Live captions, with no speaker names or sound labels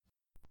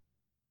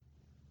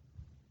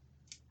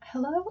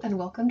Hello and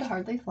welcome to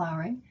Hardly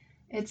Flowering.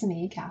 It's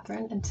me,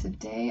 Catherine, and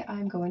today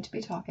I'm going to be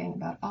talking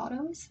about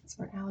autumn since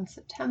we're now in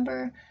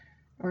September.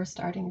 We're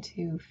starting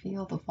to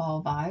feel the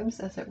fall vibes,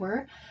 as it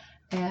were,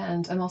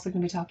 and I'm also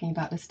going to be talking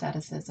about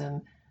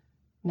aestheticism.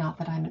 Not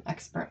that I'm an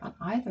expert on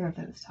either of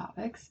those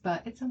topics,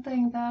 but it's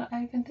something that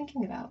I've been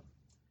thinking about.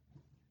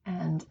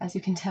 And as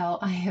you can tell,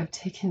 I have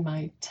taken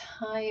my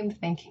time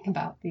thinking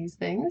about these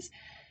things.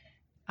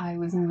 I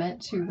was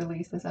meant to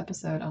release this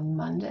episode on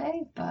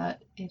Monday,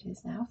 but it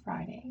is now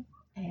Friday,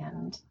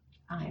 and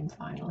I'm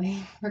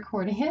finally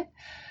recording it.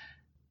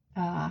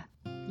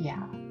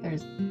 Yeah,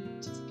 there's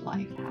just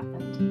life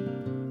happened.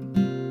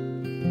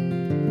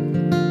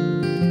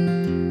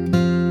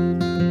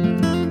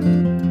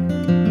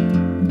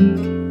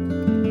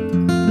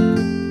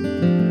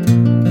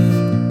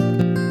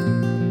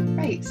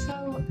 Right,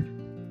 so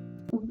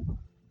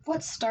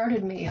what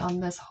started me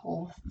on this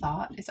whole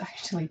thought is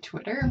actually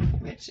Twitter,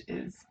 which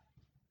is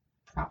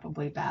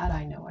probably bad.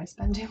 I know I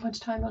spend too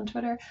much time on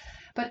Twitter,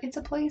 but it's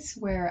a place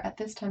where at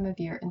this time of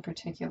year in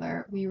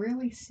particular, we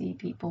really see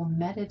people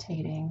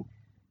meditating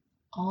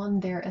on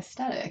their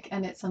aesthetic,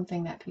 and it's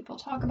something that people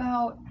talk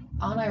about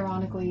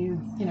unironically,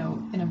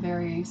 in a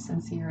very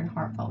sincere and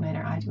heartfelt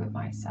manner. I do it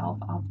myself,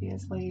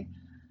 obviously.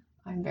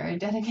 I'm very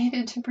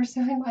dedicated to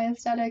pursuing my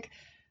aesthetic,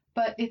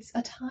 but it's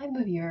a time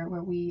of year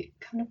where we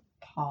kind of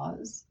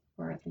pause,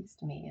 or at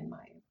least me and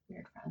my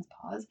weird friends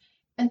pause,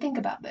 and think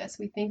about this.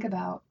 We think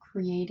about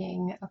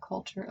creating a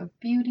culture of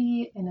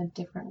beauty in a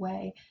different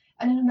way,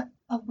 and in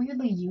a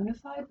weirdly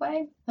unified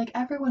way. Like,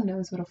 everyone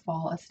knows what a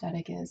fall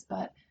aesthetic is,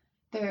 but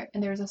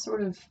there's a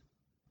sort of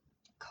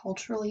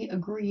culturally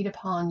agreed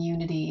upon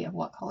unity of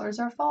what colors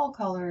are fall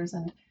colors,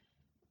 and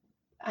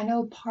I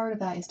know part of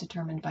that is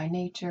determined by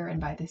nature and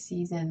by the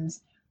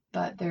seasons,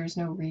 but there's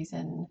no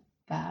reason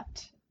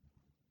that,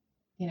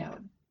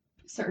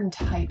 certain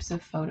types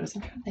of photos.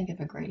 I'm trying to think of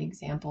a great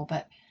example,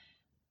 but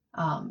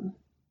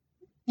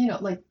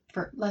like,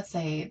 for, let's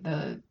say,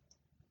 the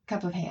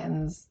cup of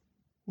hands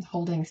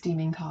holding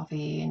steaming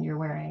coffee and you're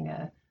wearing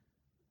a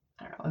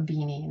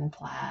beanie and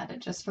plaid,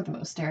 just for the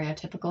most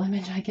stereotypical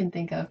image I can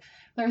think of.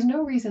 There's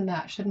no reason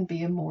that shouldn't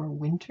be a more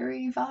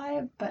wintry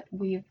vibe, but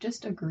we've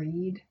just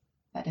agreed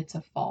that it's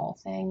a fall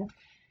thing.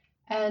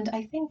 And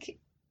I think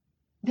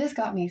this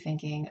got me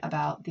thinking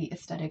about the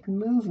aesthetic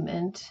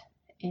movement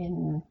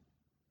in,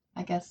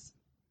 I guess,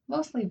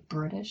 mostly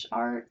British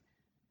art,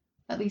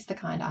 at least the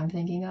kind I'm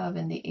thinking of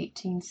in the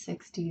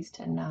 1860s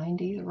to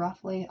 90s,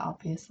 roughly.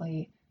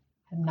 Obviously,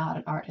 I'm not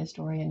an art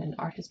historian, and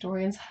art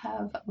historians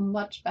have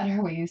much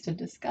better ways to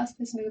discuss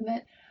this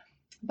movement,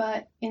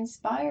 but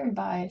inspired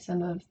by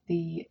some of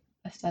the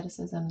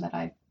aestheticism that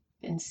I've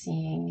been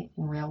seeing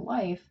in real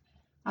life,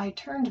 I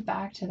turned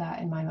back to that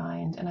in my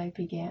mind and I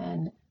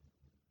began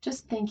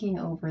just thinking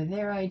over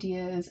their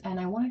ideas, and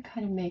I want to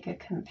kind of make a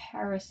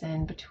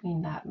comparison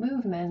between that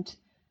movement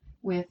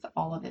with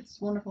all of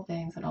its wonderful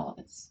things and all of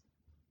its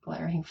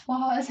glaring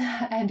flaws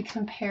and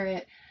compare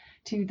it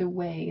to the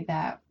way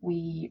that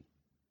we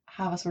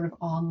have a sort of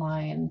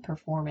online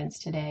performance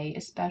today,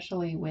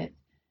 especially with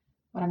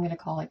what I'm going to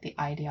call like the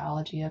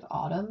ideology of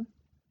autumn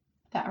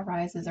that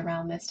arises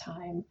around this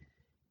time,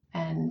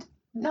 and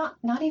not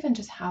even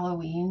just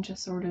Halloween,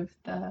 just sort of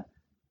the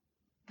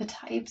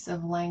types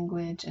of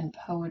language and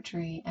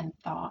poetry and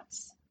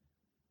thoughts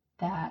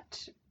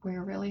that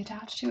we're really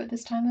attached to at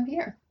this time of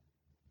year.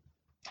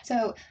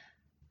 So,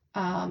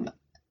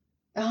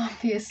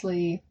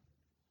 obviously,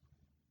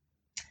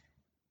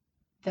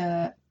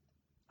 wow,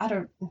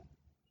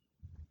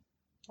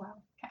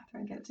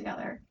 Catherine, get it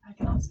together. I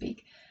cannot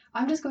speak.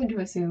 I'm just going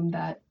to assume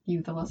that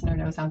you, the listener,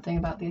 know something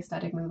about the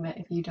aesthetic movement.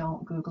 If you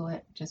don't, Google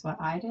it, which is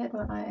what I did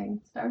when I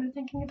started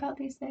thinking about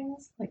these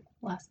things, like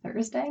last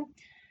Thursday.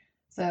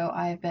 So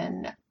I've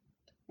been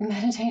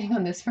meditating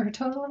on this for a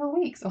total of a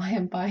week, so I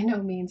am by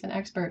no means an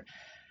expert.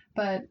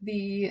 But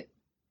the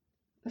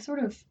sort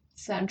of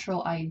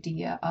central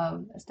idea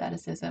of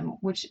aestheticism,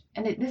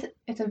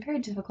 it's a very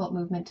difficult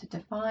movement to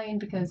define,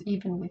 because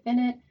even within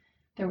it,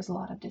 there was a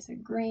lot of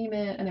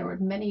disagreement, and there were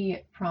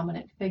many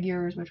prominent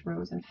figures which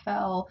rose and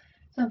fell.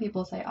 Some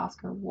people say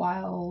Oscar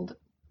Wilde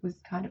was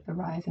kind of the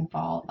rise and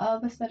fall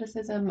of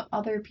aestheticism.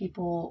 Other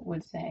people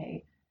would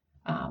say,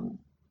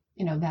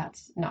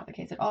 that's not the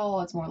case at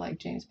all. It's more like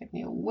James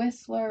McNeill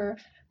Whistler,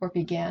 or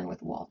began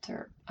with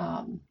Walter,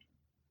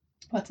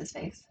 what's his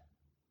face?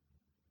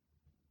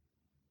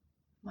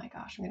 My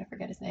gosh, I'm going to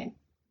forget his name.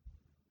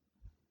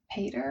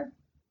 Pater?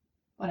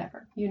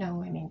 Whatever, you know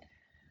who I mean.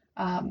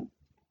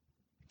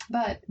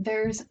 But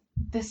there's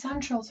the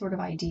central sort of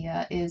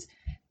idea is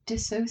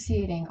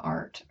dissociating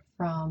art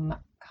from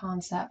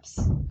concepts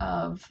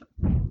of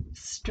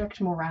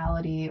strict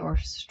morality or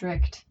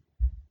strict,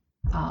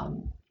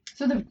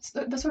 so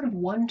the sort of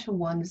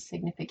one-to-one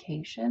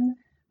signification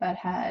that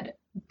had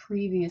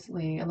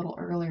previously, a little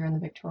earlier in the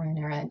Victorian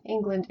era in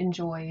England,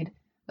 enjoyed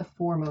the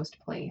foremost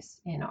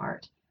place in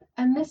art.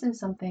 And this is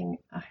something,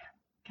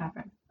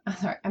 Catherine, I'm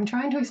sorry, I'm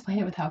trying to explain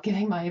it without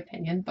giving my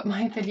opinion, but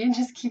my opinion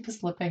just keeps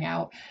slipping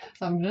out.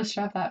 So I'm going to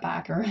shove that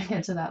back, or we're going to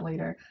get to that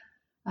later.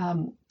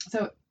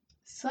 So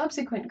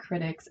subsequent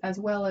critics, as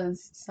well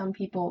as some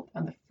people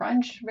on the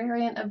French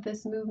variant of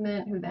this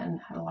movement, who then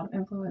had a lot of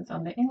influence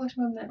on the English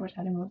movement, which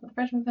had influence on the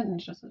French movement, and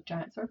it's just a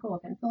giant circle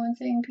of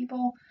influencing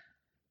people.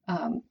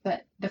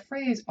 But the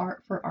phrase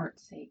art for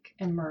art's sake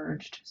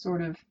emerged,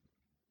 sort of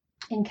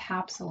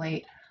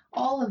encapsulate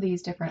all of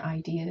these different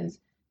ideas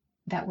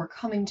that were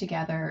coming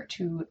together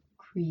to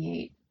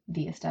create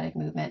the aesthetic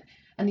movement.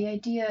 And the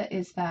idea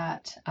is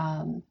that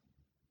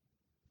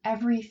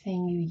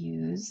everything you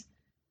use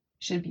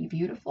should be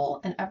beautiful,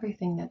 and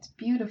everything that's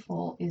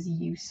beautiful is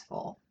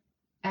useful.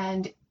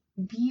 And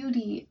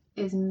beauty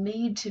is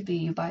made to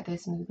be by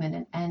this movement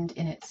an end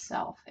in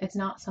itself. It's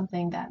not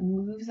something that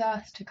moves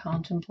us to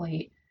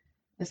contemplate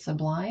the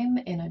sublime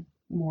in a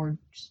more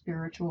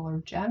spiritual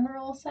or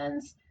general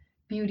sense.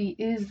 Beauty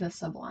is the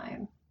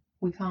sublime.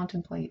 We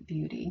contemplate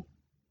beauty.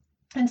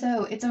 And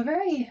so it's a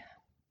very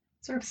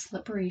sort of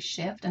slippery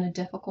shift and a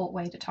difficult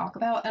way to talk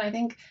about. And I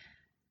think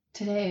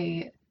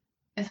today,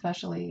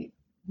 especially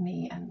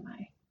me and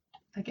my,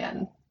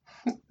 again,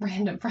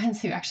 random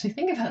friends who actually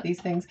think about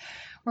these things,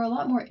 we're a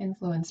lot more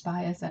influenced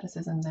by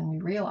aestheticism than we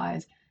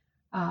realize.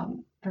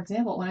 For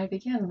example, when I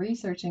began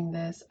researching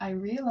this, I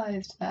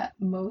realized that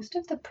most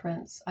of the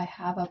prints I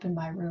have up in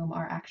my room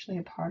are actually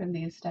a part of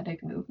the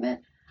aesthetic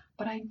movement,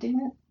 but I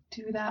didn't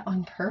do that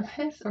on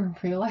purpose or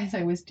realize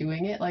I was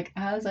doing it. Like,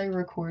 as I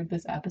record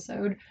this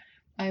episode,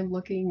 I'm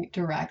looking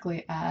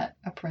directly at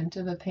a print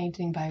of a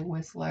painting by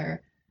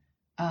Whistler.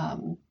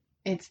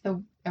 It's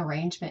the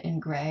arrangement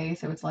in gray,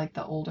 so it's like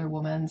the older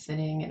woman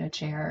sitting in a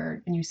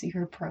chair, and you see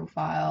her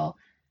profile,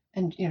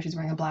 and she's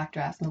wearing a black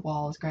dress, and the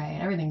wall is gray,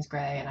 and everything's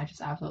gray, and I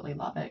just absolutely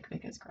love it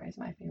because gray is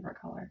my favorite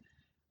color.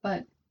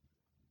 But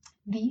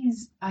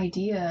these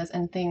ideas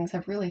and things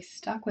have really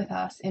stuck with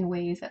us in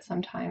ways that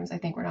sometimes I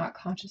think we're not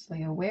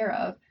consciously aware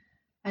of,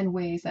 and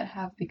ways that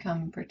have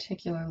become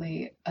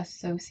particularly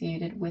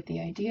associated with the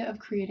idea of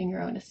creating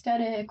your own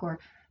aesthetic or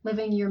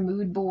living your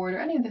mood board or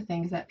any of the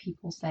things that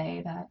people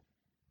say that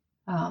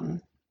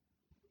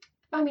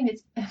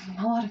it's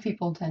a lot of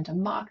people tend to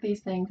mock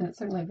these things, and it's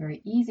certainly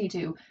very easy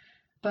to,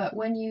 but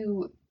when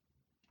you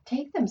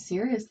take them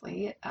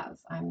seriously,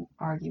 as I'm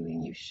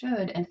arguing you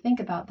should, and think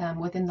about them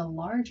within the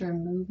larger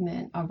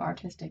movement of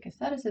artistic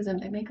aestheticism,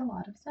 they make a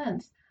lot of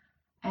sense.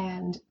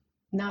 And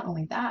not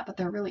only that, but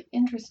they're really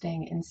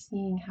interesting in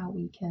seeing how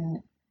we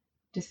can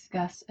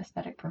discuss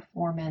aesthetic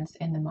performance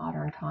in the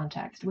modern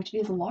context, which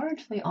is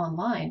largely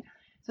online.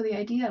 So the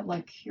idea of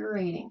like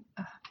curating,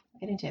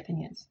 get into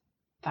opinions.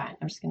 Fine,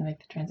 I'm just going to make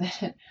the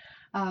transition.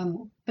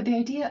 But the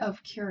idea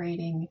of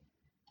curating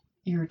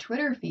your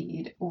Twitter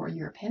feed or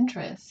your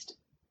Pinterest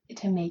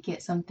to make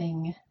it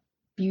something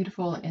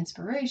beautiful and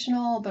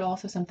inspirational, but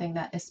also something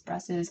that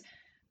expresses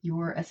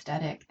your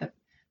aesthetic, the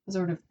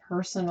sort of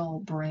personal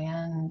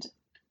brand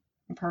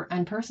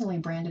and personally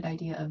branded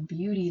idea of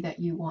beauty that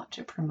you want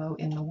to promote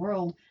in the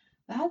world,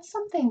 that's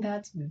something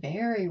that's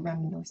very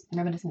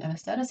reminiscent of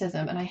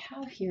aestheticism. And I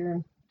have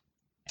here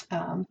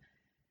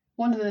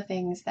one of the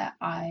things that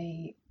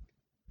I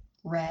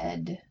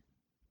read,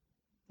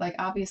 like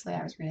obviously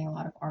I was reading a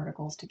lot of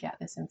articles to get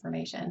this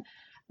information.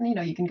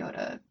 And you can go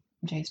to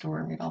JSTOR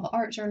and read all the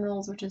art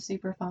journals, which is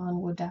super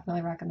fun. Would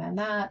definitely recommend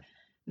that.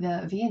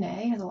 The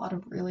V&A has a lot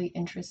of really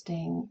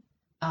interesting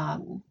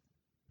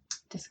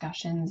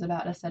discussions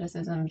about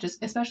aestheticism,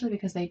 just especially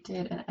because they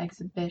did an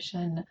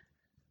exhibition.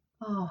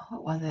 Oh,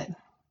 what was it?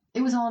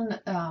 It was on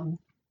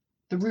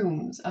the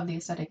rooms of the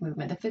aesthetic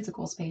movement, the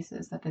physical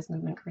spaces that this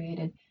movement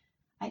created.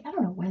 I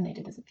don't know when they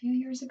did this, a few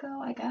years ago,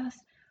 I guess,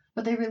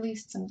 but they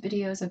released some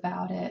videos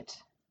about it.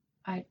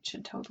 I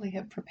should totally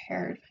have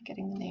prepared for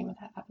getting the name of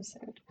that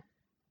episode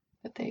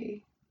that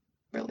they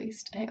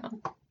released. Hang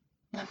on.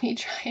 Let me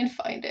try and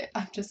find it.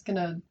 I'm just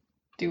gonna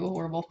do a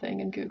horrible thing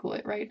and Google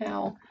it right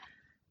now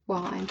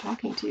while I'm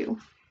talking to you.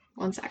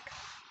 One sec.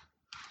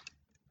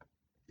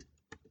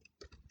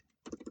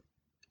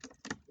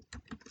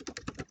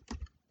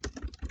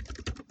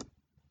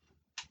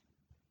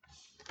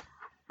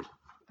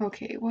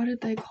 Okay, what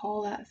did they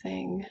call that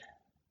thing?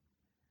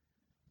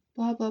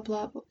 Blah, blah,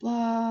 blah, blah,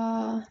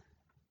 blah.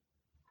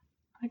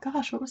 My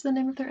gosh, what was the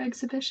name of their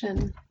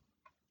exhibition?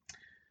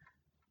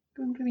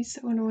 I'm gonna be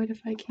so annoyed if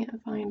I can't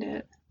find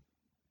it.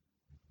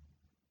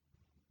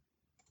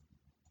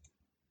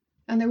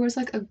 And there was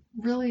like a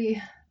really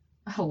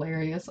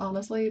hilarious,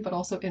 honestly, but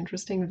also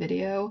interesting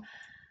video.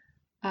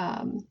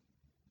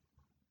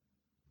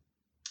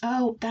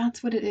 Oh,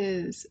 that's what it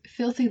is.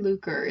 Filthy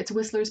Lucre. It's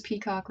Whistler's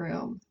Peacock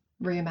Room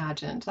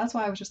reimagined. That's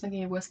why I was just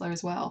thinking of Whistler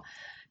as well.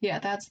 Yeah,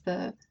 that's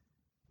the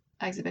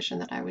exhibition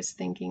that I was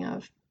thinking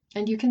of.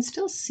 And you can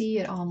still see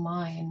it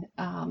online.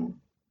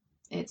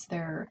 It's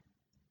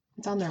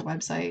on their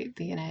website,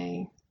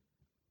 vam.ac.uk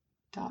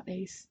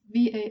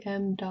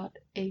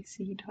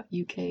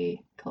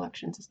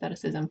collections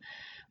aestheticism,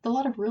 with a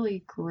lot of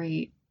really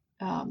great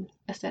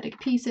aesthetic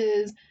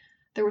pieces.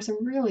 There were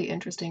some really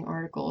interesting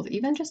articles.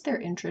 Even just their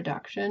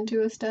introduction to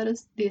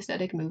the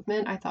aesthetic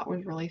movement I thought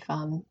was really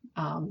fun.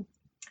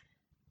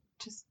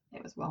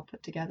 It was well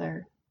put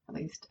together, at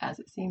least as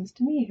it seems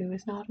to me, who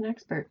is not an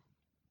expert.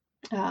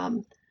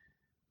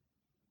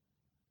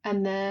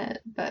 And then,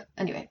 but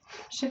anyway,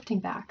 shifting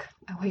back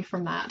away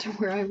from that to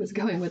where I was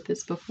going with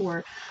this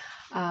before,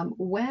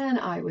 when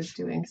I was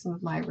doing some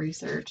of my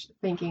research,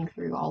 thinking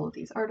through all of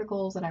these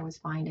articles that I was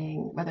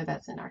finding, whether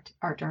that's in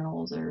art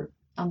journals or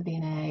on the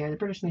V&A or the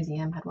British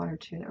Museum had one or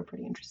two that were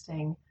pretty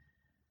interesting.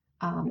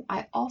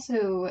 I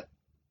also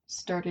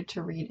started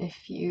to read a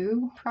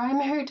few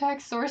primary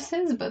text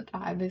sources, but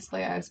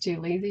obviously I was too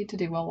lazy to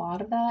do a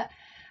lot of that.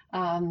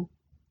 Um,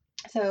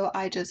 so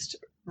I just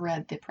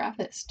read the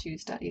preface to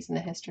Studies in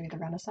the History of the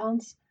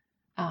Renaissance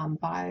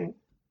by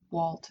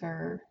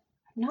Walter.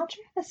 I'm not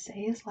sure how to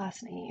say his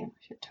last name. I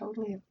should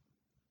totally.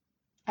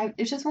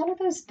 It's just one of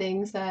those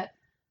things that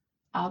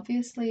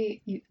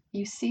obviously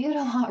you see it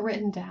a lot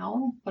written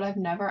down, but I've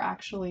never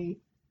actually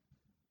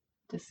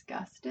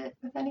discussed it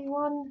with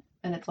anyone,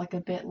 and it's like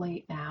a bit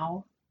late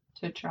now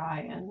to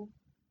try and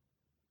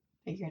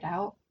figure it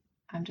out.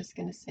 I'm just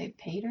gonna say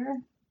Pater.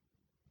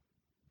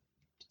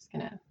 Just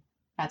gonna.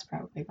 That's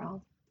probably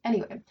wrong.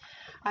 Anyway,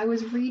 I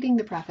was reading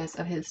the preface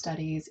of his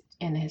studies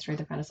in the history of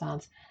the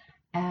Renaissance,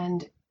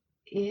 and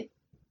it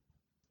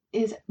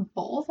is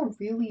both a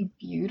really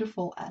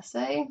beautiful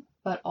essay,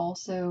 but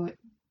also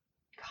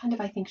kind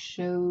of, I think,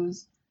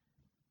 shows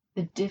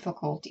the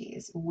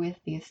difficulties with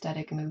the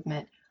aesthetic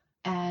movement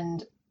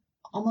and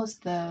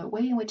almost the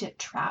way in which it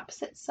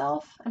traps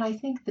itself. And I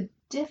think the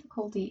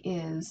difficulty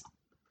is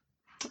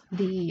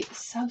the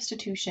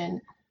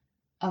substitution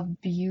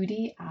of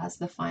beauty as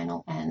the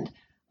final end.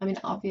 I mean,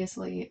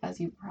 obviously, as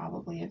you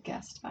probably have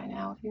guessed by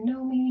now, if you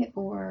know me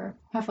or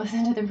have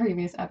listened to the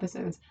previous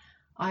episodes,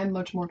 I'm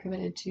much more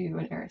committed to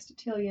an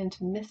Aristotelian,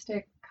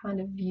 Thomistic kind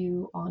of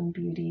view on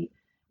beauty,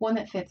 one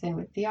that fits in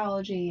with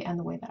theology and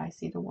the way that I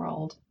see the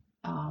world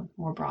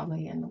more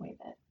broadly and the way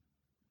that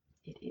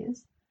it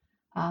is.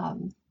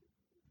 Um,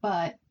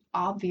 but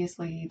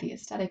obviously, the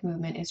aesthetic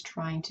movement is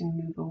trying to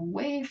move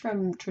away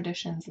from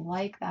traditions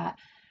like that.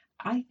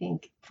 I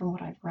think, from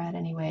what I've read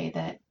anyway,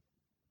 that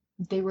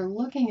they were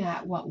looking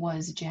at what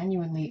was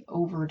genuinely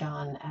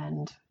overdone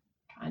and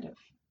kind of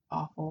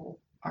awful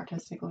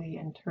artistically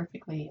and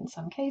terrifically in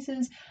some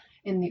cases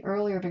in the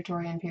earlier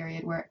Victorian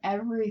period, where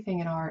everything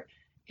in art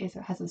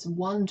has this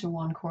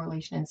one-to-one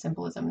correlation in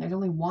symbolism. There's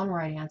only one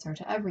right answer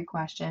to every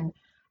question,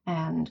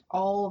 and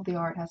all of the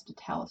art has to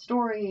tell a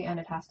story, and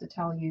it has to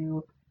tell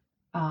you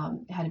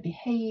how to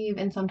behave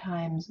in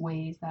sometimes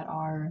ways that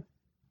are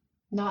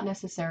not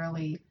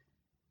necessarily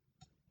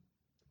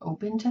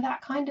open to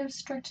that kind of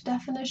strict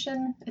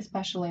definition,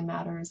 especially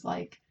matters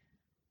like,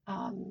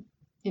 um,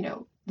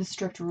 the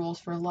strict rules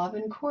for love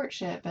and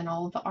courtship, and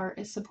all of the art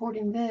is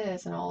supporting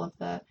this, and all of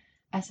the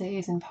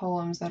essays and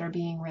poems that are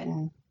being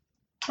written.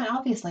 And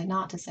obviously,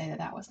 not to say that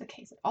that was the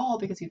case at all,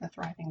 because we have a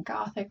thriving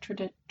Gothic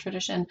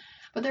tradition,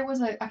 but there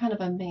was a kind of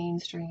a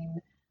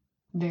mainstream,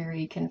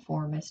 very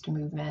conformist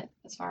movement,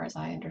 as far as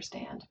I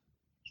understand.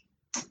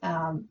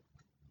 Um,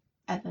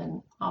 and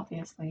then,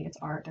 obviously, it's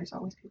art. There's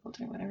always people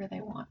doing whatever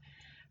they want.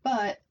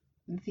 But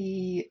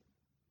the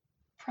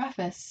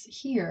preface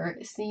here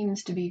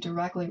seems to be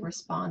directly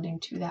responding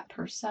to that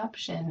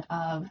perception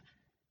of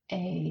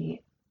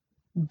a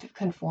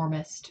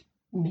conformist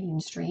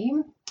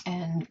mainstream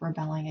and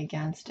rebelling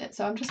against it.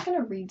 So I'm just going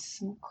to read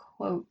some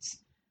quotes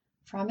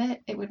from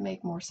it. It would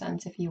make more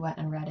sense if you went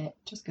and read it.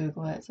 Just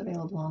Google it, it's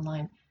available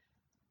online.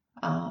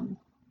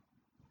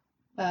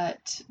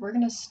 But we're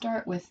going to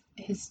start with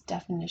his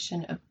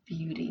definition of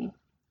beauty.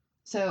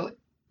 So,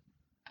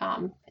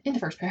 in the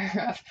first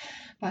paragraph,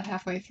 about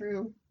halfway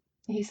through,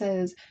 he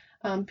says,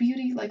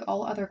 beauty, like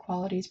all other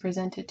qualities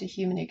presented to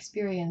human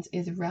experience,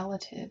 is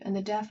relative, and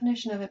the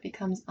definition of it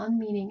becomes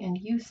unmeaning and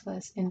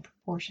useless in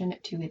proportion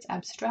to its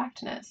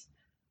abstractness.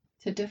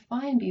 To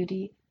define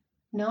beauty,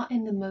 not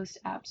in the most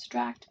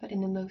abstract, but in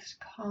the most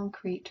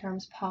concrete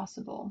terms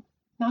possible.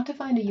 Not to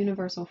find a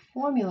universal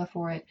formula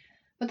for it,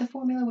 but the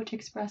formula which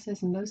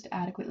expresses most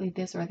adequately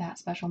this or that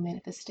special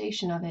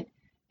manifestation of it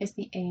is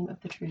the aim of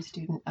the true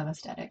student of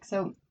aesthetics.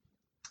 So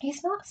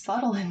he's not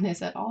subtle in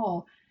this at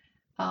all.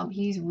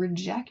 He's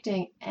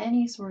rejecting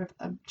any sort of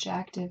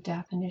objective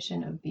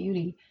definition of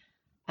beauty.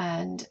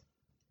 And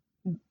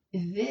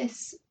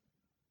this,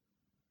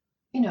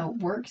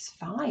 works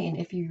fine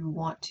if you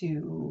want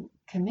to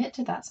commit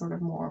to that sort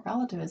of moral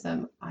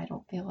relativism. I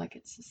don't feel like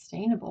it's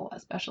sustainable,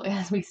 especially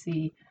as we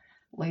see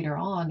later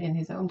on in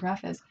his own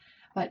preface.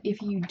 But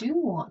if you do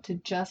want to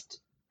just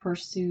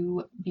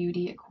pursue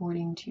beauty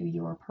according to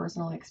your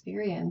personal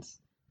experience,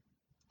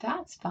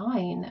 that's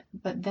fine.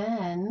 But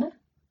then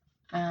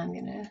I'm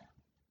going to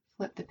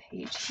flip the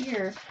page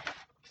here.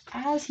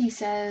 As he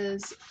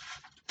says,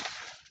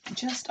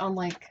 just on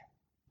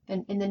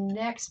in the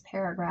next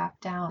paragraph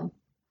down,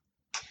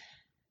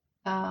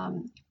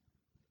 oh,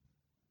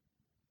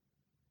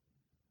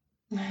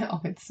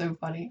 it's so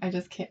funny. I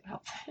just can't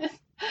help it.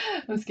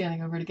 I'm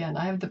scanning over it again.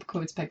 I have the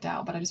quotes picked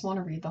out, but I just want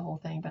to read the whole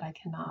thing, but I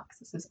cannot because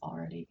this is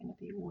already going to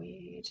be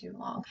way too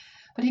long.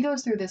 But he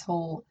goes through this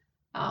whole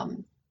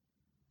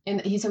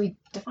and he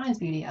defines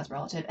beauty as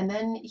relative, and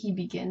then he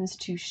begins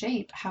to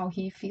shape how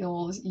he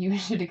feels you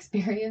should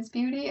experience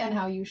beauty and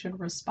how you should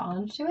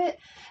respond to it.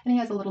 And he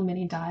has a little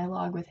mini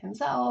dialogue with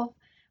himself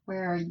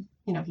where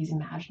he's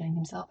imagining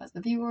himself as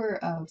the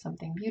viewer of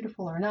something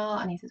beautiful or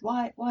not, and he says,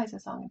 why is a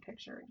song and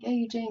picture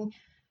engaging?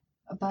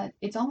 But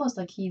it's almost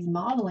like he's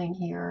modeling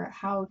here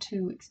how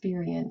to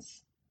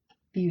experience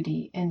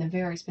beauty in the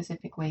very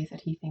specific ways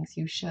that he thinks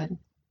you should.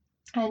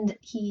 And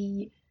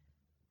he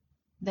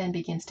then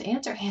begins to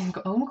answer his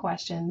own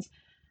questions.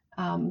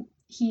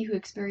 He who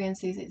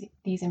experiences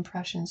these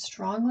impressions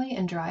strongly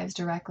and drives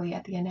directly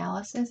at the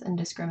analysis and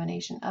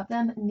discrimination of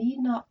them need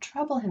not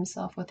trouble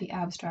himself with the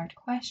abstract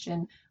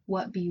question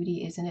what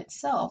beauty is in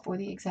itself, or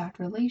the exact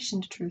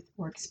relation to truth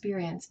or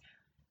experience.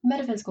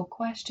 Metaphysical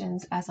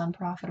questions as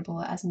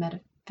unprofitable as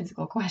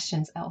metaphysical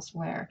questions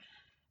elsewhere.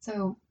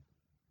 So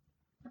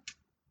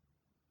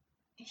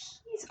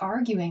he's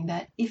arguing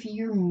that if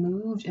you're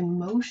moved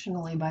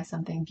emotionally by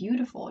something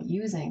beautiful,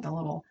 using the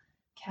little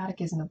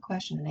catechism of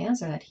question and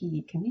answer that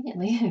he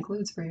conveniently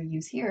includes for your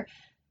use here,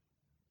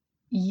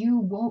 you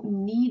won't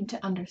need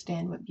to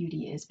understand what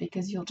beauty is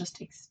because you'll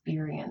just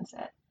experience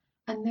it.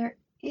 And there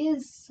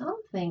is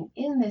something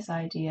in this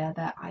idea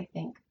that I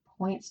think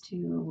points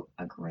to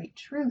a great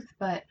truth,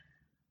 but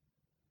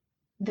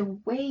the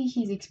way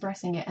he's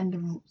expressing it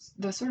and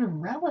the sort of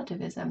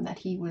relativism that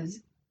he was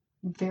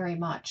very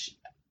much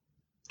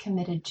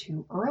committed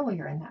to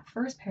earlier in that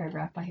first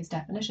paragraph by his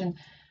definition,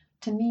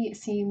 to me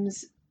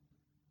seems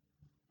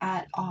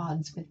at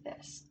odds with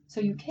this. So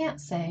you can't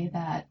say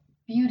that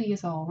beauty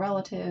is all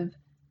relative,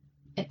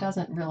 it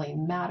doesn't really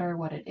matter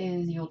what it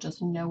is, you'll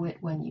just know it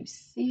when you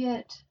see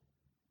it.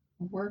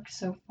 Worked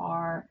so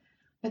far.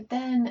 But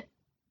then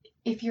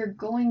if you're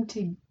going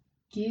to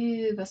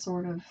give a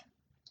sort of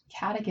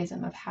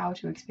catechism of how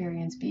to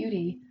experience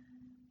beauty,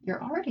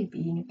 you're already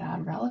being a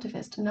bad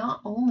relativist.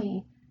 Not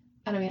only,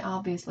 and I mean,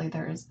 obviously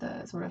there's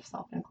the sort of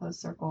self-enclosed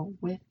circle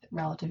with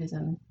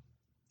relativism.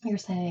 You're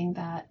saying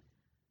that,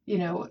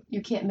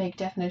 you can't make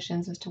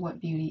definitions as to what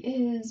beauty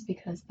is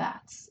because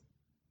that's,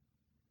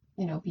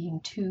 being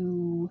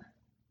too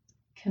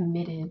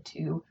committed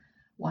to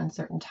one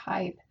certain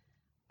type.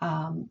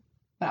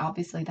 But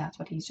obviously that's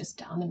what he's just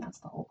done, and that's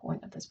the whole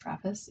point of this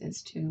preface,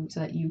 is so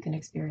that you can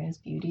experience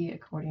beauty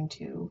according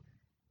to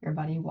your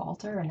buddy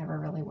Walter and never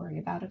really worry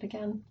about it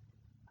again.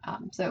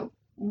 So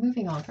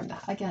moving on from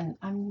that, again,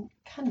 I'm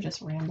kind of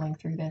just rambling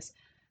through this.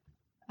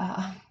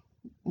 Let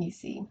me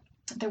see.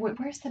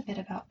 Where's the bit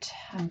about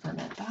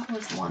temperament? That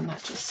was one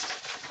that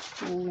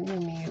just blew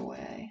me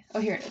away. Oh,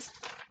 here it is.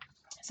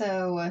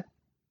 So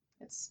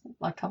it's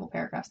like a couple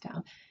paragraphs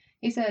down.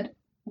 He said,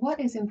 what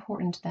is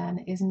important then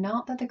is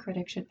not that the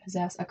critic should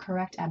possess a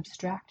correct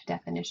abstract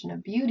definition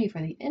of beauty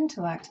for the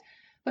intellect,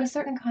 but a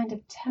certain kind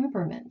of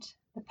temperament,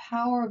 the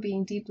power of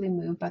being deeply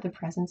moved by the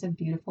presence of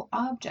beautiful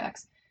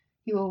objects.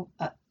 He will.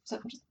 So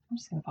I'm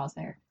just going to pause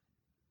there.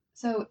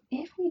 So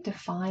if we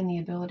define the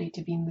ability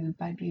to be moved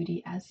by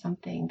beauty as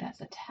something that's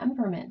a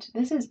temperament,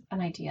 this is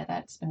an idea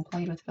that's been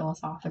played with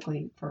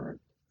philosophically for,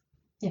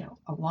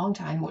 a long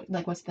time.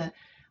 Like what's the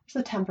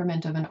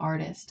temperament of an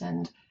artist,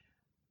 and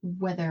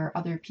whether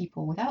other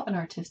people without an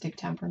artistic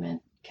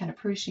temperament can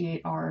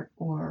appreciate art,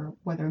 or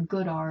whether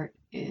good art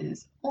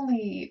is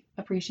only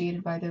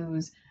appreciated by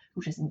those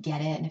who just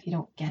get it. And if you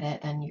don't get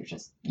it, then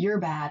you're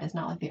bad. It's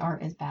not like the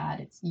art is bad.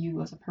 It's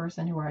you as a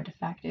person who are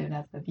defective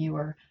as the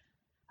viewer.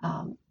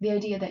 The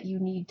idea that you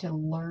need to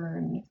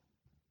learn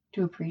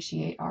to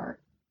appreciate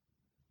art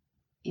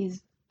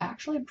is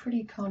actually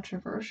pretty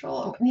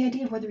controversial. And the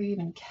idea of whether you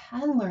even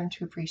can learn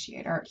to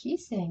appreciate art,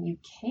 he's saying you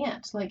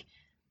can't. Like,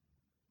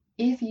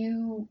 if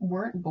you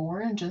weren't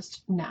born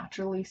just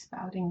naturally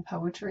spouting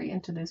poetry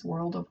into this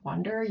world of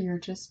wonder, you're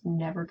just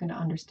never going to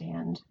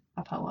understand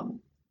a poem.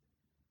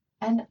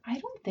 And I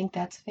don't think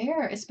that's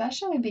fair,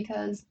 especially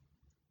because,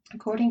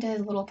 according to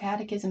his little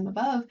catechism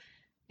above,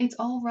 it's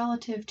all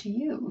relative to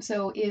you.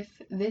 So if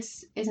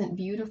this isn't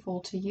beautiful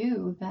to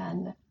you,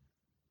 then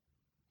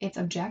it's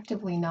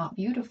objectively not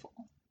beautiful.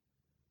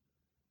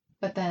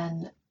 But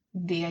then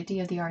the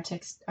idea of the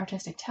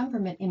artistic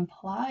temperament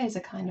implies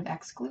a kind of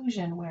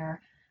exclusion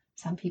where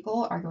some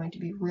people are going to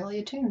be really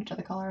attuned to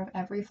the color of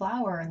every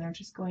flower, and they're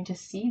just going to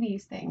see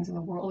these things, and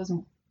the world is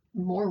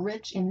more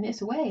rich in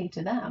this way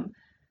to them.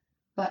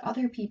 But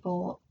other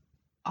people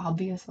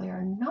obviously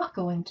are not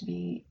going to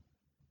be.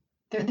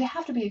 They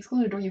have to be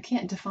excluded, or you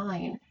can't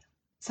define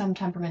some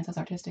temperaments as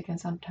artistic and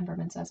some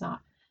temperaments as not.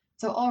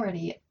 So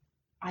already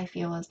I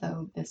feel as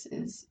though this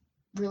is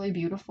really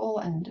beautiful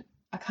and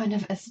a kind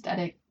of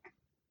aesthetic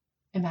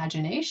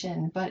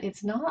imagination, but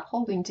it's not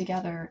holding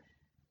together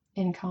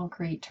in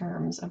concrete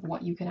terms of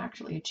what you can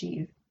actually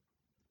achieve.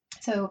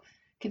 So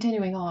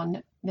continuing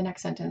on, the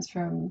next sentence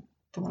from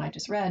the one I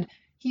just read,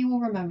 he will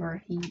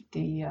remember,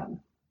 the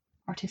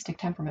artistic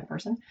temperament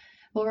person,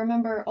 will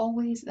remember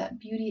always that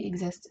beauty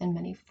exists in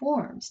many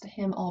forms. To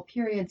him, all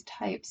periods,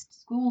 types,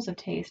 schools of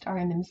taste are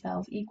in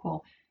themselves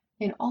equal.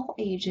 In all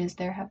ages,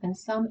 there have been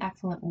some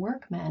excellent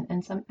workmen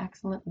and some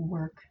excellent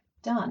work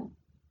done.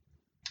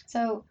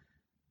 So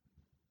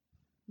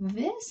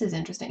this is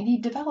interesting. And he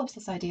develops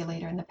this idea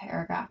later in the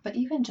paragraph, but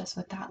even just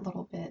with that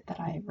little bit that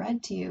I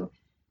read to you,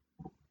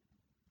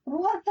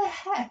 what the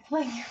heck?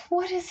 Like,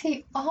 what is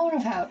he on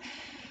about?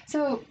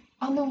 So,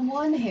 on the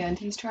one hand,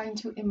 he's trying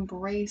to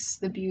embrace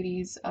the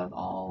beauties of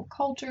all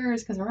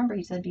cultures, because remember,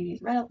 he said beauty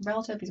is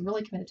relative. He's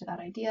really committed to that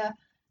idea,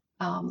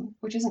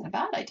 which isn't a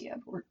bad idea,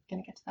 but we're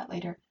going to get to that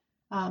later.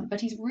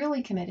 But he's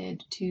really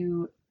committed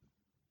to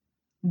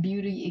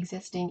beauty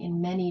existing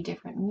in many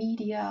different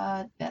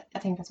media. I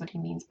think that's what he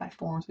means by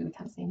forms. We would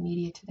kind of say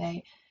media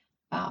today.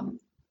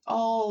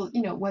 All,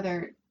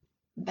 whether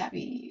that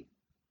be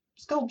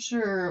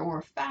sculpture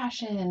or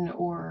fashion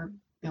or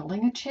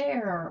building a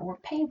chair or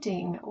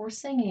painting or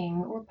singing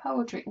or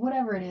poetry,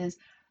 whatever it is,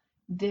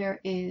 there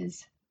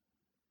is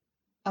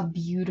a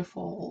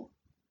beautiful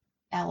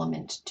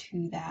element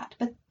to that.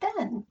 But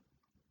then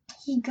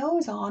he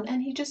goes on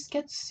and he just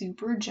gets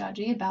super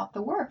judgy about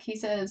the work. He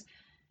says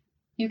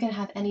you can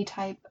have any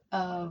type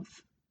of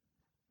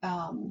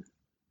um,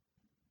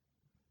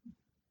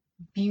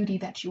 beauty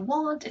that you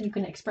want and you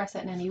can express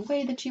it in any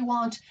way that you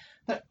want,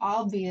 but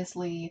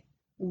obviously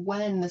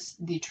when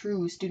the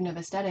true student of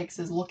aesthetics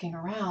is looking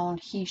around,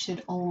 he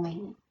should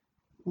only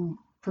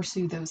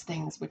pursue those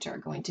things which are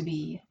going to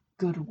be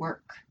good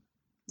work,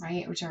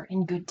 right? Which are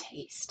in good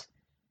taste.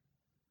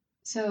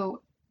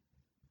 So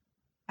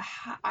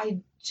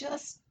I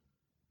just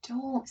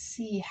don't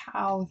see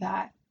how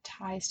that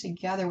ties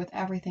together with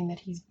everything that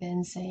he's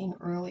been saying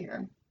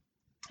earlier.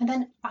 And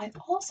then I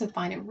also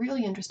find it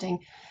really interesting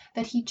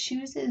that he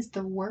chooses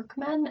the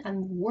workmen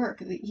and work.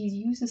 He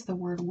uses the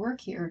word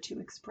work here to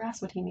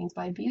express what he means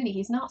by beauty.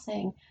 He's not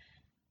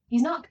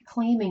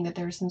claiming that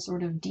there's some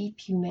sort of deep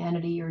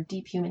humanity or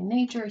deep human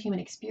nature, human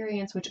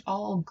experience, which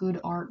all good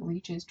art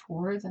reaches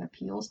towards and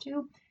appeals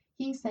to.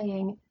 He's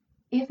saying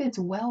if it's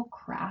well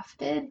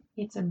crafted,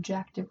 it's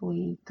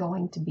objectively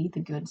going to be the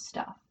good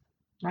stuff,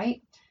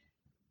 right?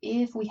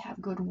 If we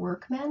have good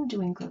workmen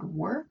doing good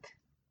work,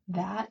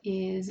 that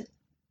is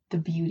the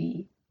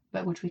beauty,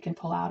 but which we can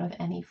pull out of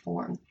any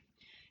form.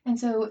 And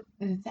so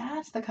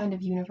that's the kind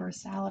of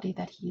universality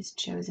that he's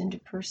chosen to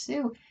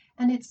pursue.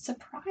 And it's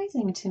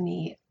surprising to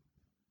me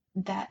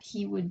that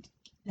he would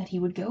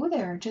go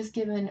there, just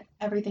given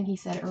everything he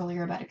said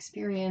earlier about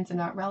experience and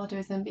about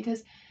relativism,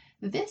 because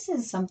this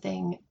is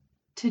something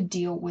to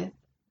deal with.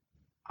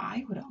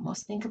 I would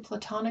almost think a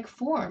platonic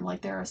form.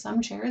 Like there are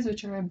some chairs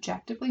which are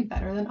objectively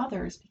better than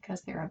others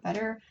because they're a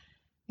better,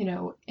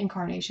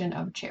 incarnation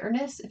of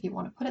chairness, if you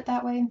want to put it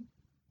that way.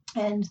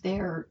 And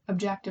they're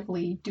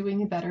objectively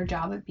doing a better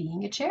job of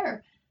being a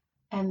chair.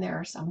 And there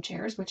are some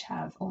chairs which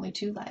have only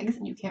two legs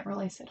and you can't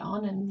really sit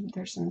on, and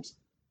there's some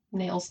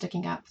nails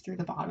sticking up through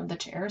the bottom of the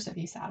chair, so if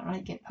you sat on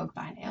it, get poked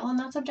by a nail, and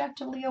that's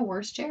objectively a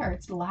worse chair.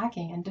 It's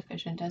lacking and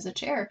deficient as a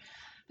chair.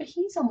 But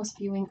he's almost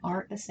viewing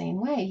art the same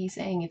way. He's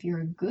saying if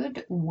you're a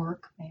good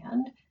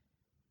workman,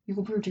 you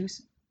will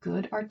produce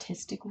good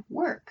artistic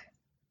work.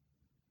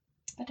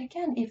 But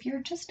again, if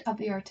you're just of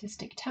the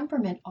artistic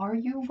temperament, are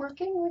you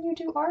working when you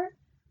do art?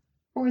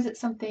 Or is it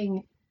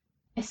something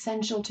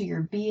essential to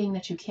your being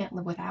that you can't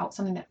live without,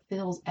 something that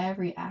fills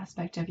every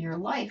aspect of your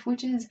life,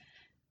 which is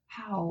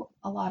how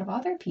a lot of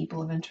other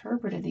people have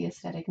interpreted the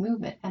aesthetic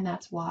movement. And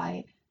that's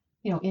why,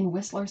 in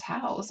Whistler's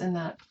house, in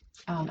that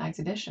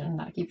exhibition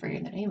that I keep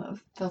forgetting the name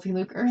of, Filthy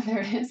Lucre,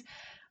 there it is.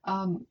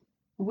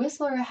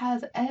 Whistler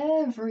has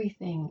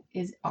everything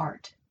is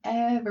art.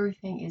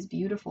 Everything is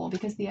beautiful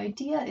because the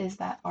idea is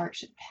that art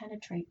should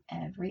penetrate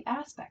every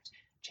aspect.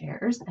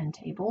 Chairs and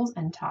tables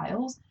and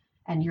tiles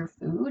and your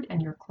food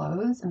and your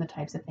clothes and the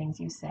types of things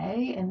you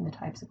say and the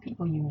types of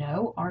people you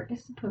know. Art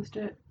is supposed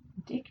to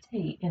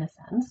dictate, in a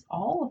sense,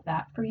 all of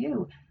that for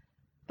you.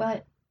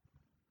 But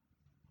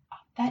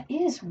that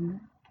is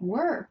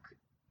work.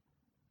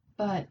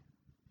 But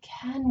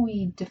can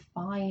we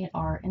define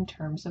art in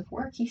terms of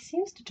work? He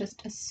seems to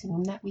just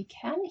assume that we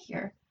can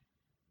here.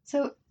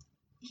 So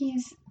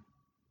he's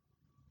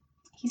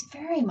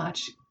very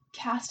much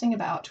casting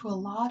about to a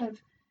lot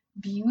of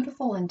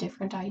beautiful and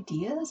different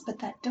ideas, but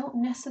that don't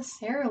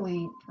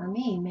necessarily, for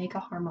me, make a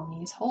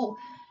harmonious whole.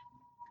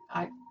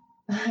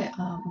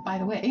 By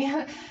the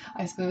way,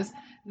 I suppose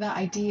the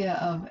idea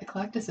of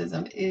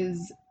eclecticism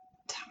is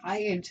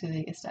tied to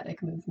the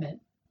aesthetic movement.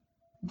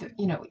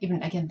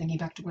 Even again, thinking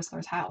back to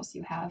Whistler's house,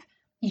 you have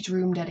each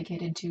room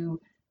dedicated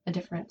to a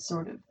different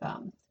sort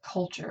of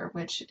culture,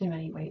 which in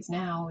many ways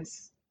now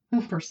is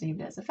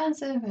perceived as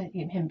offensive,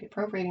 and him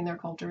appropriating their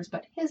cultures.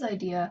 But his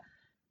idea,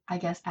 I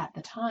guess, at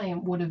the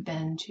time would have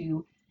been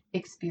to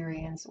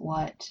experience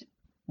what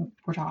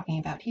we're talking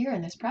about here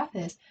in this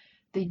preface,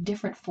 the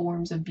different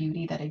forms of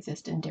beauty that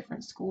exist in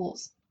different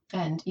schools.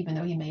 And even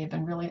though he may have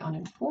been really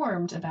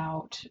uninformed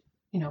about,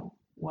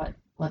 what,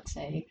 let's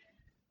say,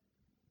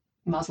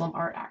 Muslim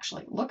art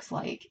actually looks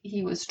like,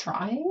 he was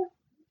trying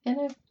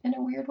in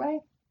a weird way.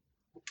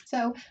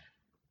 So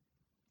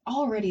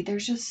already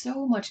there's just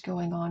so much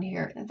going on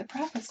here. And the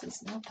preface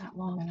is not that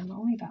long, and I'm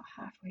only about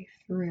halfway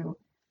through.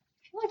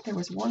 I feel like there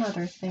was one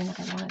other thing that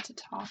I wanted to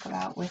talk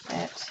about with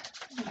it.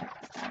 Where did I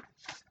put that?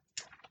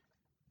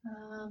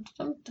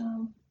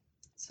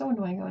 so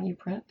annoying when you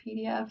print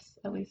PDFs.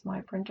 At least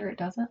my printer, it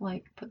doesn't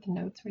like put the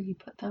notes where you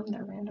put them.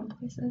 They're random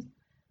places.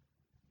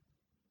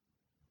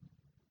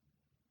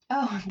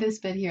 Oh, this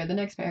bit here, the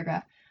next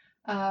paragraph.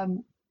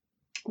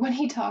 When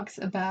he talks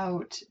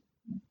about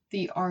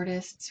the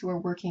artists who are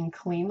working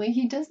cleanly,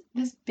 he does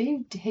this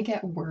big dig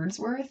at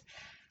Wordsworth,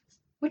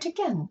 which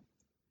again,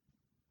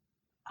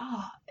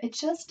 it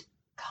just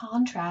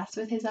contrasts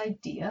with his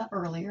idea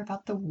earlier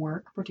about the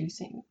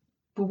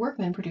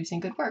workman producing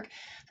good work.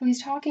 So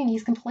he's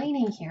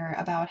complaining here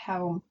about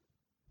how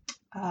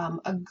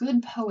a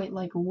good poet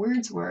like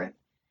Wordsworth,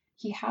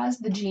 he has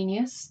the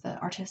genius,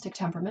 the artistic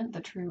temperament,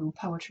 the true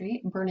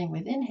poetry burning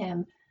within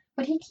him,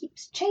 but he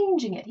keeps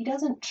changing it. He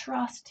doesn't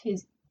trust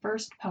his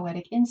first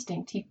poetic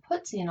instinct. He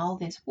puts in all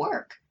this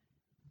work,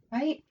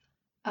 right?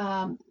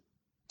 Um,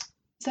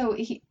 so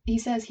he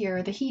says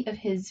here, the heat of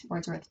his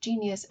Wordsworth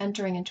genius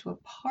entering into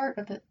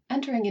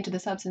the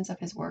substance of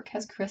his work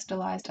has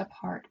crystallized a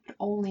part, but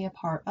only a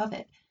part of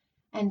it.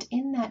 And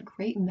in that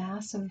great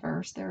mass of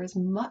verse there is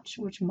much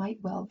which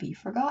might well be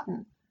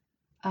forgotten,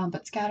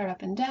 but scattered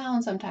up and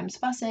down, sometimes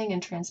fussing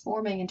and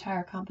transforming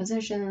entire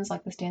compositions,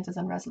 like the stanzas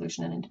on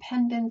resolution and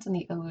independence and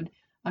the ode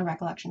on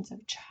recollections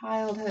of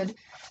childhood,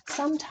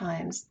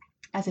 sometimes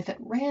as if at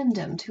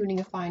random, tuning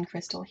a fine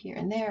crystal here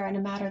and there in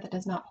a matter that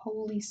does not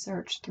wholly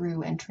search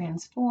through and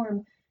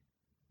transform,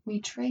 we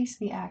trace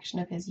the action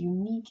of his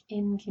unique,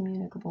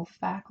 incommunicable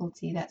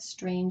faculty, that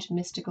strange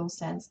mystical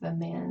sense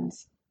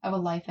of a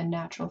life in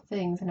natural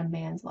things and a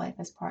man's life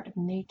as part of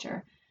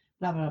nature.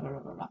 Blah, blah, blah, blah,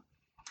 blah,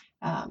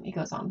 blah. He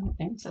goes on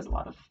and says a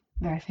lot of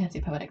very fancy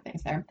poetic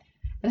things there.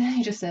 And then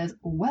he just says,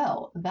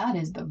 well, that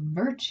is the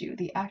virtue,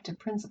 the active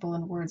principle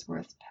in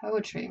Wordsworth's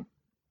poetry.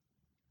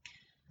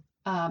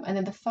 And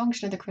then the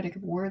function of the critic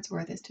of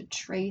Wordsworth is to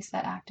trace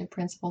that active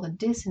principle, to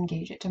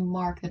disengage it, to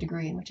mark the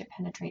degree in which it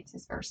penetrates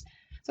his verse.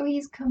 So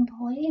he's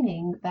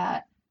complaining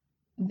that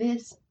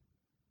this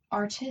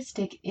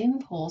artistic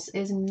impulse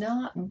is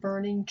not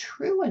burning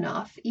true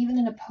enough, even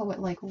in a poet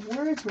like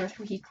Wordsworth,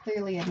 who he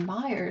clearly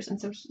admires.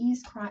 And so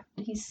he's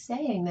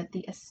saying that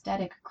the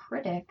aesthetic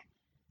critic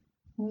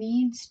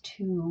needs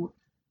to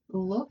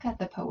look at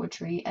the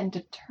poetry and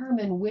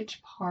determine which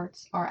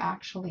parts are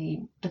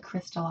actually the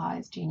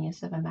crystallized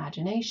genius of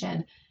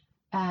imagination.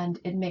 And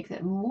it makes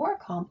it more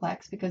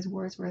complex because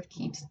Wordsworth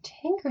keeps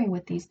tinkering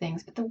with these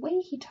things. But the way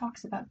he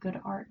talks about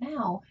good art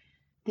now,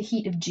 the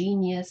heat of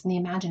genius and the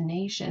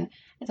imagination,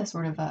 it's a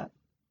sort of I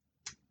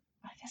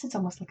guess it's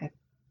almost like a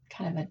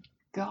kind of a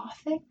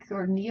Gothic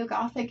or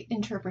neo-Gothic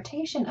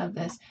interpretation of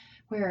this,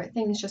 where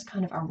things just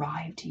kind of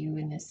arrive to you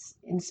in this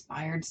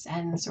inspired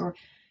sense, or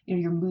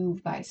you're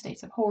moved by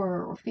states of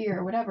horror or fear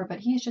or whatever. But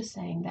he's just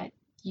saying that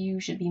you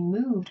should be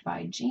moved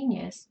by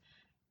genius,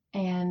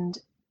 and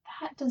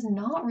that does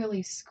not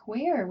really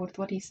square with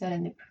what he said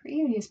in the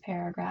previous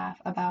paragraph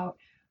about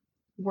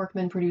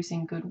workmen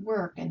producing good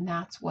work, and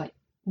that's what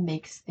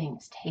makes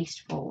things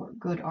tasteful or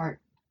good art.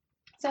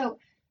 So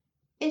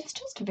it's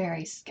just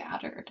very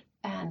scattered,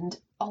 and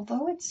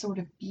although it's sort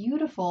of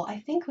beautiful, I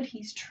think what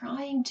he's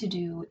trying to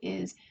do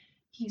is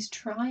he's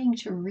trying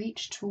to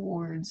reach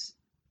towards,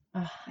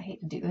 I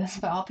hate to do this,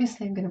 but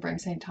obviously I'm going to bring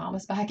St.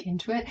 Thomas back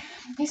into it.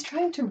 He's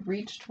trying to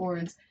reach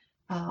towards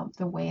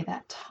the way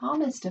that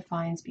Thomas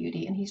defines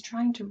beauty, and he's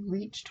trying to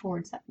reach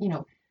towards that,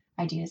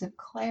 ideas of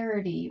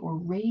clarity or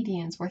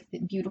radiance, where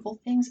beautiful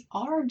things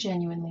are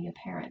genuinely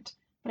apparent.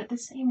 But at the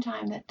same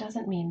time, that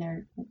doesn't mean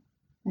they're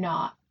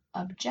not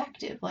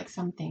objective. Like,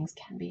 some things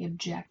can be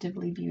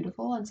objectively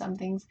beautiful and some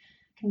things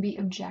can be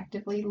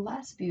objectively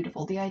less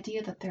beautiful. The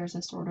idea that there's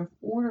a sort of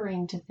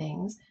ordering to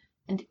things,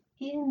 and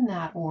in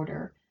that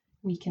order,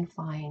 we can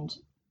find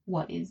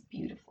what is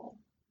beautiful.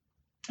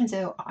 And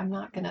so I'm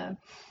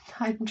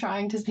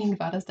trying to speak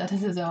about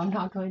aestheticism. I'm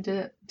not going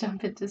to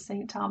jump into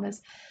St.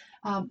 Thomas.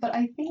 But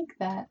I think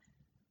that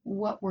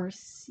what we're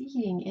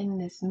seeing in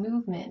this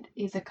movement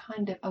is a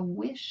kind of a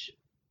wish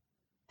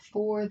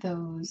for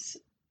those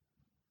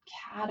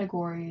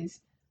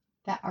categories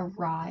that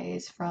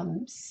arise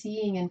from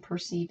seeing and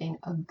perceiving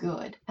a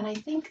good. And I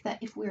think that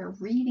if we're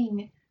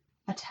reading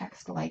a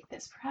text like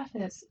this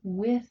preface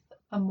with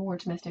a more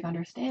Thomistic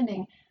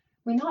understanding,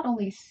 we not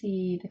only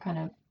see the kind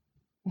of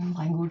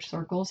language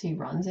circles he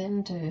runs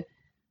in to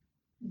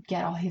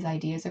get all his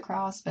ideas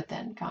across, but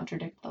then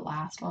contradict the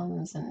last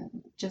ones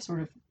and just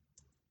sort of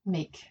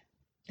make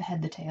the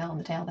head the tail and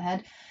the tail the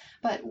head.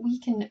 But we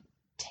can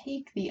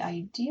take the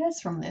ideas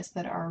from this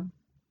that are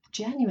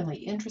genuinely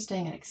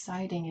interesting and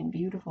exciting and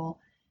beautiful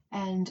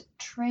and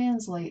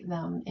translate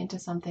them into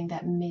something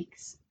that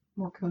makes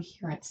more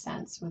coherent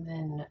sense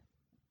within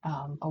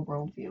a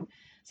worldview.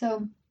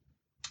 So,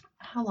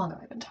 how long have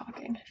I been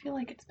talking? I feel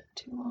like it's been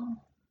too long.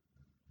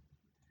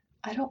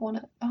 I don't want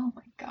to, oh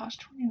my gosh,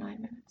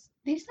 29 minutes.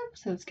 These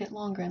episodes get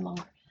longer and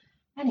longer.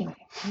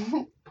 Anyway,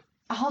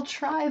 I'll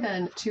try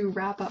then to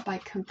wrap up by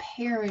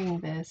comparing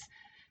this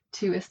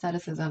to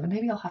aestheticism, and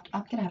maybe I'm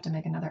gonna have to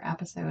make another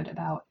episode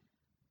about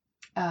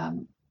a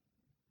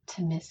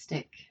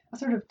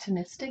sort of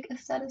Thomistic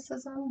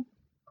aestheticism.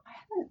 I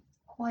haven't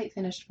quite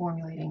finished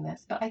formulating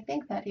this, but I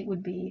think that it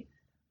would be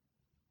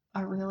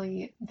a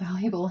really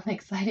valuable and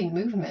exciting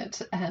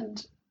movement.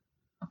 And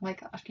oh my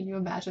gosh, can you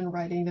imagine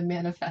writing the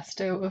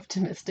manifesto of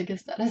Thomistic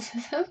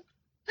aestheticism?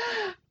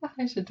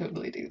 I should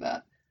totally do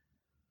that.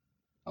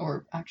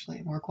 Or actually,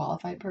 a more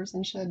qualified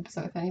person should.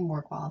 So if any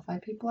more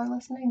qualified people are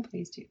listening,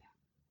 please do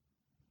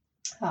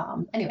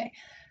that. Anyway,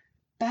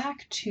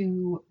 back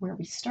to where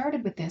we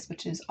started with this,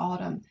 which is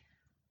autumn.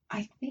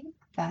 I think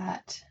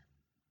that,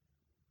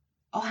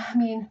 I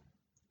mean,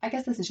 I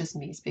guess this is just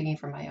me speaking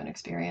from my own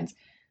experience.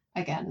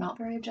 Again, not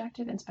very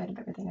objective in spite of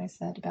everything I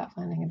said about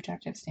finding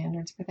objective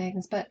standards for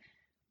things, but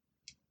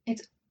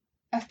it's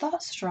a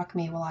thought struck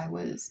me while I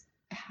was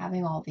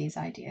having all these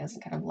ideas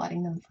and kind of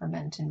letting them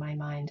ferment in my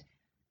mind.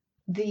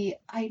 The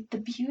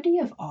beauty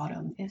of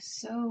autumn is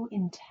so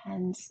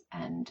intense,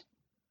 and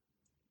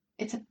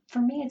for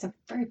me it's a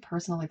very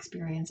personal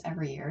experience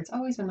every year. It's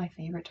always been my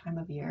favorite time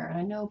of year, and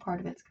I know part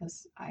of it's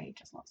because I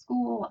just love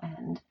school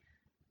and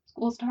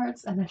school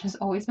starts, and it's just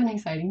always been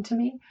exciting to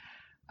me.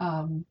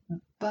 Um,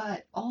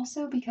 but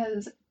also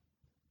because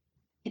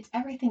it's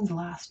everything's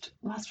last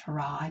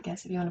hurrah, I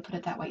guess, if you want to put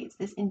it that way. It's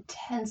this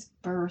intense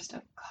burst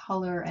of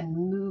color and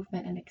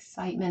movement and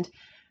excitement,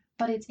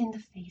 but it's in the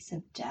face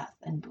of death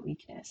and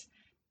bleakness.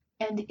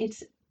 And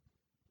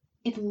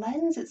it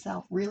lends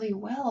itself really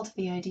well to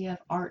the idea of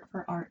art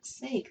for art's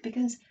sake,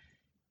 because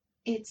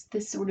it's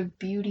this sort of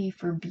beauty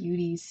for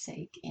beauty's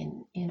sake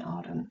in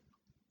autumn.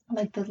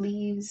 Like the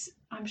leaves,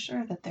 I'm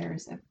sure that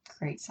there's a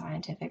great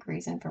scientific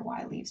reason for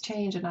why leaves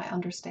change, and I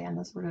understand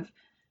the sort of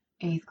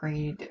eighth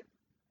grade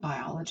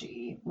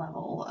biology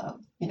level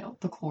of,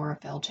 the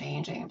chlorophyll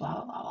changing,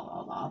 blah, blah, blah,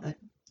 blah, blah, the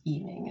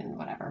evening and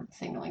whatever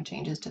signaling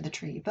changes to the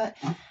tree. But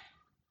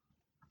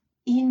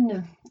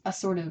in a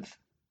sort of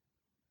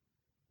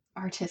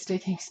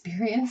artistic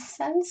experience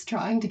sense,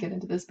 trying to get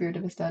into the spirit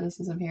of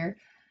aestheticism here,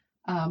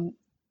 um,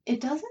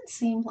 it doesn't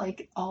seem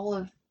like all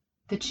of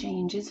the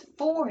change is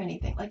for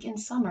anything. Like in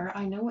summer,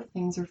 I know what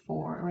things are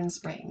for, or in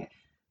spring,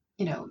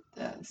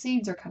 the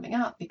seeds are coming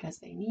up because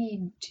they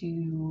need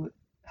to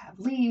have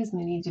leaves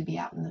and they need to be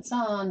out in the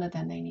sun, and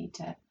then they need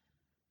to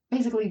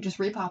basically just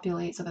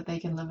repopulate so that they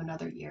can live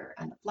another year.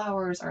 And the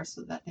flowers are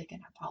so that they can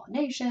have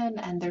pollination,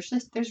 and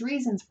there's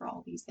reasons for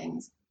all these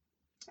things.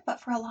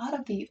 But for a lot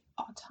of the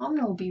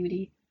autumnal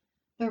beauty,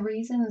 the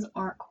reasons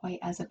aren't quite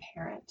as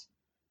apparent.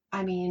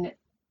 I mean,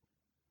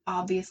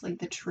 obviously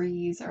the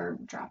trees are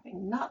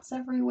dropping nuts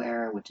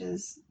everywhere, which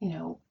is,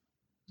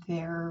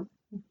 they're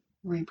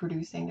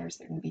reproducing, there's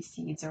going to be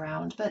seeds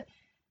around. But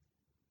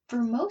for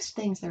most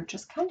things, they're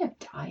just kind of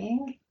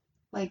dying.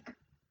 Like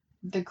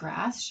the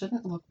grass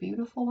shouldn't look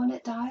beautiful when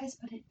it dies,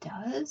 but it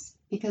does,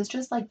 because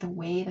just like the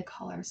way the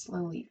color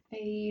slowly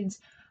fades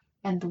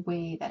and the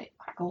way that it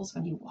crackles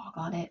when you walk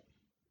on it,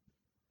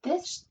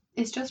 this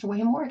is just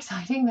way more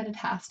exciting than it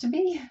has to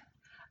be.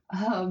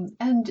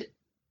 And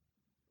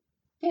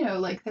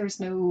like there's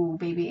no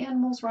baby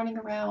animals running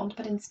around,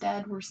 but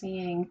instead we're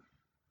seeing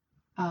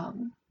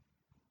um,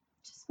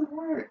 just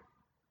more.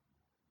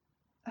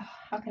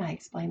 How can I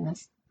explain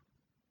this?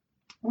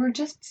 We're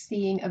just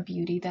seeing a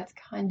beauty that's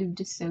kind of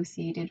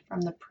dissociated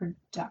from the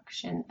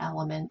production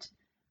element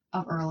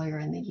of earlier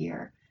in the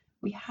year.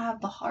 We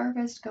have the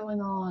harvest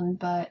going on,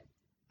 but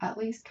at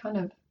least kind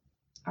of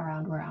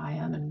around where I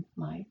am and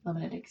my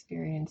limited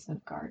experience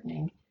of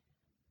gardening,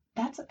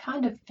 that's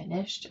kind of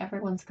finished.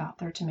 Everyone's got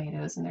their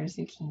tomatoes and their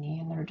zucchini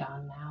and they're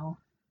done now.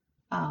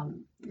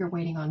 You're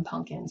waiting on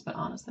pumpkins, but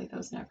honestly,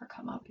 those never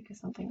come up because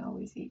something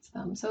always eats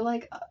them. So,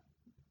 like,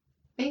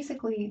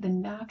 basically, the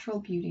natural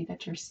beauty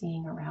that you're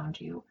seeing around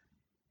you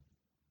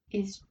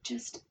is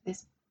just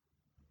this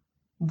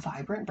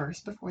vibrant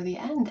burst before the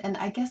end. And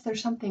I guess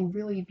there's something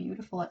really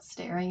beautiful at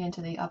staring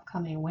into the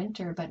upcoming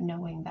winter, but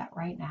knowing that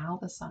right now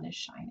the sun is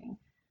shining.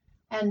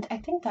 And I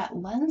think that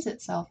lends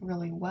itself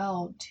really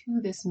well to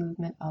this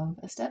movement of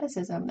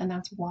aestheticism. And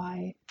that's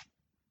why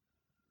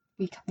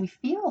we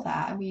feel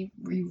that and we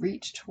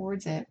reach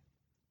towards it,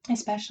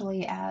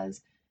 especially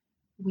as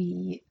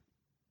we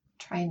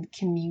try and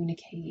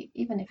communicate,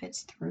 even if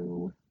it's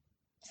through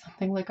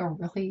something like a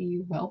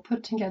really well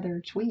put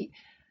together tweet.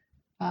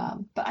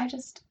 But I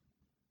guess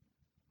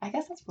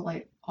that's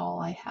really all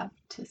I have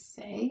to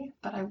say.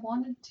 But I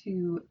wanted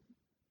to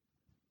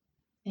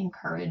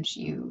encourage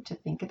you to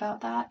think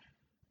about that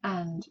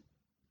and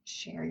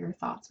share your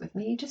thoughts with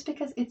me, just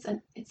because it's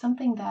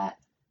something that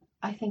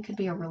I think could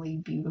be a really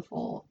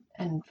beautiful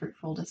and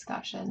fruitful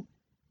discussion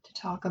to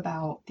talk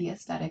about the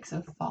aesthetics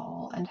of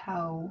fall and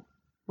how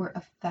we're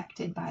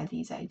affected by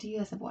these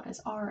ideas of what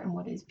is art and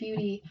what is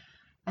beauty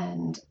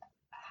and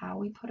how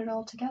we put it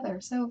all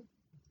together. So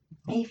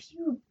if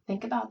you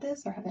think about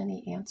this or have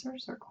any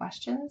answers or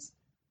questions,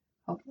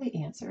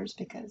 hopefully answers,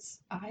 because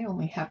I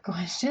only have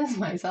questions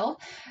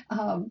myself,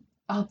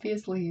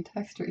 obviously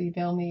text or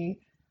email me.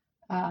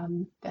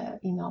 The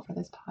email for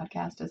this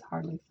podcast is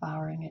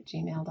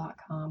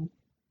hardlyflowering@gmail.com.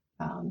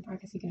 Or I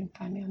guess you can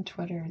find me on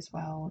Twitter as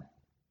well.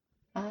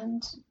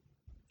 And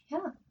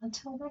yeah,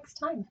 until next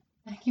time,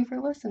 thank you for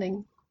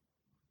listening.